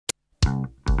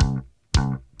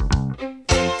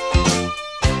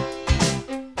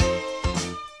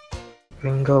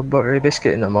Bingo buttery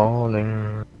biscuit in the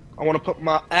morning. I want to put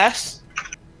my S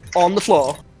on the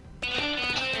floor.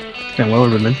 Can well,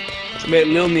 women. Make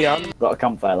Lil Nian. Got a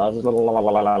campfire, lads.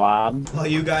 While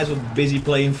you guys were busy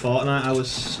playing Fortnite, I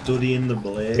was studying the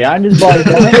blade. Behind his boy.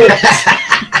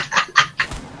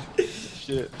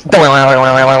 Shit. No,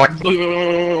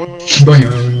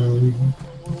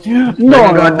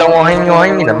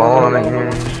 In the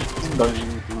morning.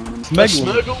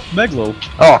 Meglo.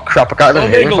 Oh crap, I can't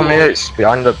even hear him from here, it's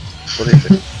behind the bloody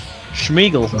thing.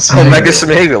 Schmeagol. Oh, Mega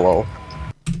Smeagol.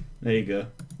 There you go.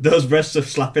 Those breasts are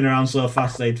slapping around so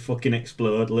fast they'd fucking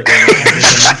explode, literally.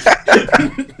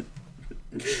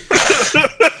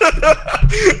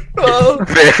 Oh,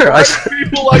 Very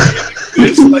people like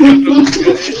this, like I don't get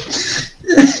it.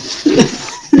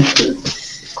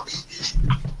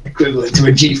 Equivalent to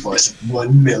a G-force of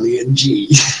 1 million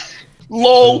G.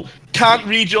 LOL, can't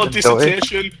read your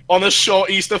dissertation on a short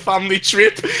Easter family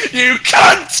trip. You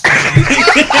can't!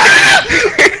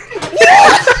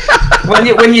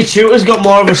 When your tutor's got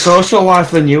more of a social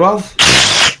life than you have.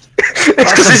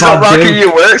 It's because he's not marking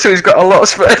your work, so he's got a lot of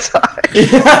spare time.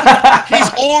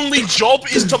 His only job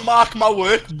is to mark my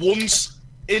work once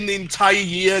in the entire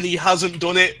year, and he hasn't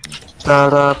done it.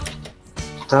 Down,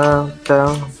 down,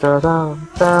 down, down,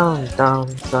 down, down,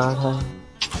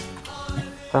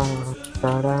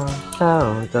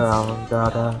 down,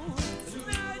 down.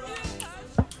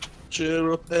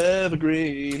 Cheer up,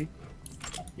 evergreen.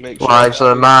 Make sure Life's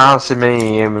a mouse to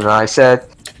me, and I said,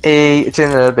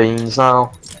 eating the beans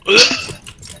now.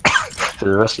 For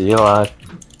the rest of your life.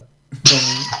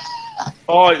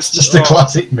 Oh, it's Just a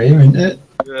classic meme, isn't it?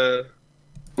 Yeah.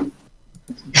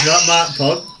 Is that Matt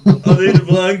Pod? I need a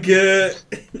blanket.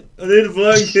 I need a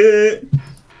blanket.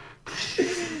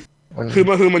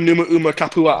 Huma Huma Numa Uma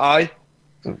Kapua Ai.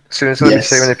 As soon as there's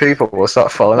too many people, we'll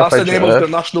start falling off. That's the name of the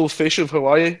national fish of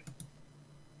Hawaii.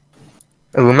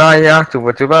 Umaya,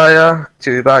 2x2,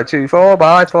 2x2,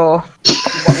 4x4.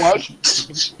 What?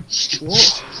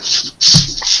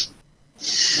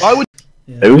 Why would?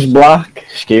 Who's black?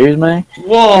 Excuse me.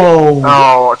 Whoa!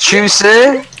 Oh,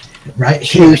 Tuesday? Right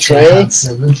here, Triad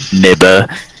 7. Nibber.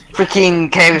 Freaking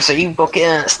KFC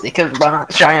bucket, Snickers bar,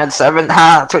 Triad 7,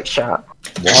 Twitch chat.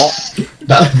 What?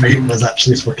 That meme was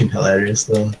actually fucking hilarious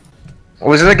though. I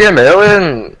was in a game earlier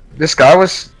and this guy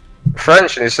was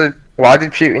French and he said, why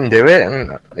did Putin do it?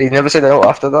 And he never said hello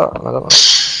after that. I don't know.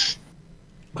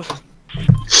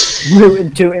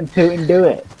 Rootin' tootin' Putin do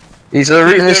it. He's a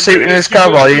rooting his suit in his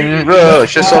cowboy in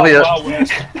Russia, Soviet.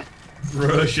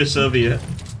 Russia, Soviet.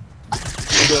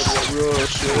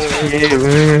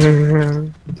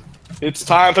 It's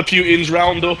time for Putin's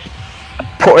roundup.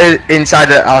 Put it inside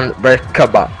the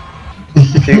handbrake back.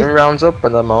 Putin rounds up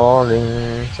in the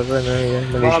morning, 7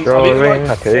 AM, when he's drawing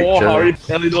a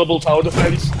picture. Ellie double tower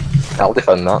defense. I'll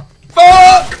defend that.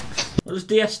 Fuck! What does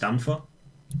DS stand for?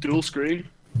 Dual screen.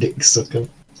 Dick sucker.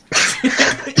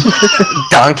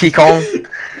 Donkey Kong.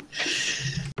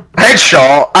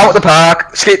 Headshot, out the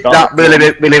park, skip that,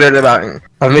 believe it about it.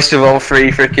 I've missed all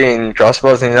 3 freaking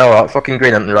crossbows and you know what, fucking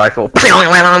Green Hunting Rifle. Ping on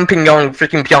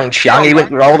freaking Pyeongchang, he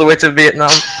went all the way to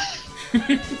Vietnam.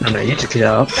 I mean, you took it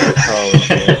out.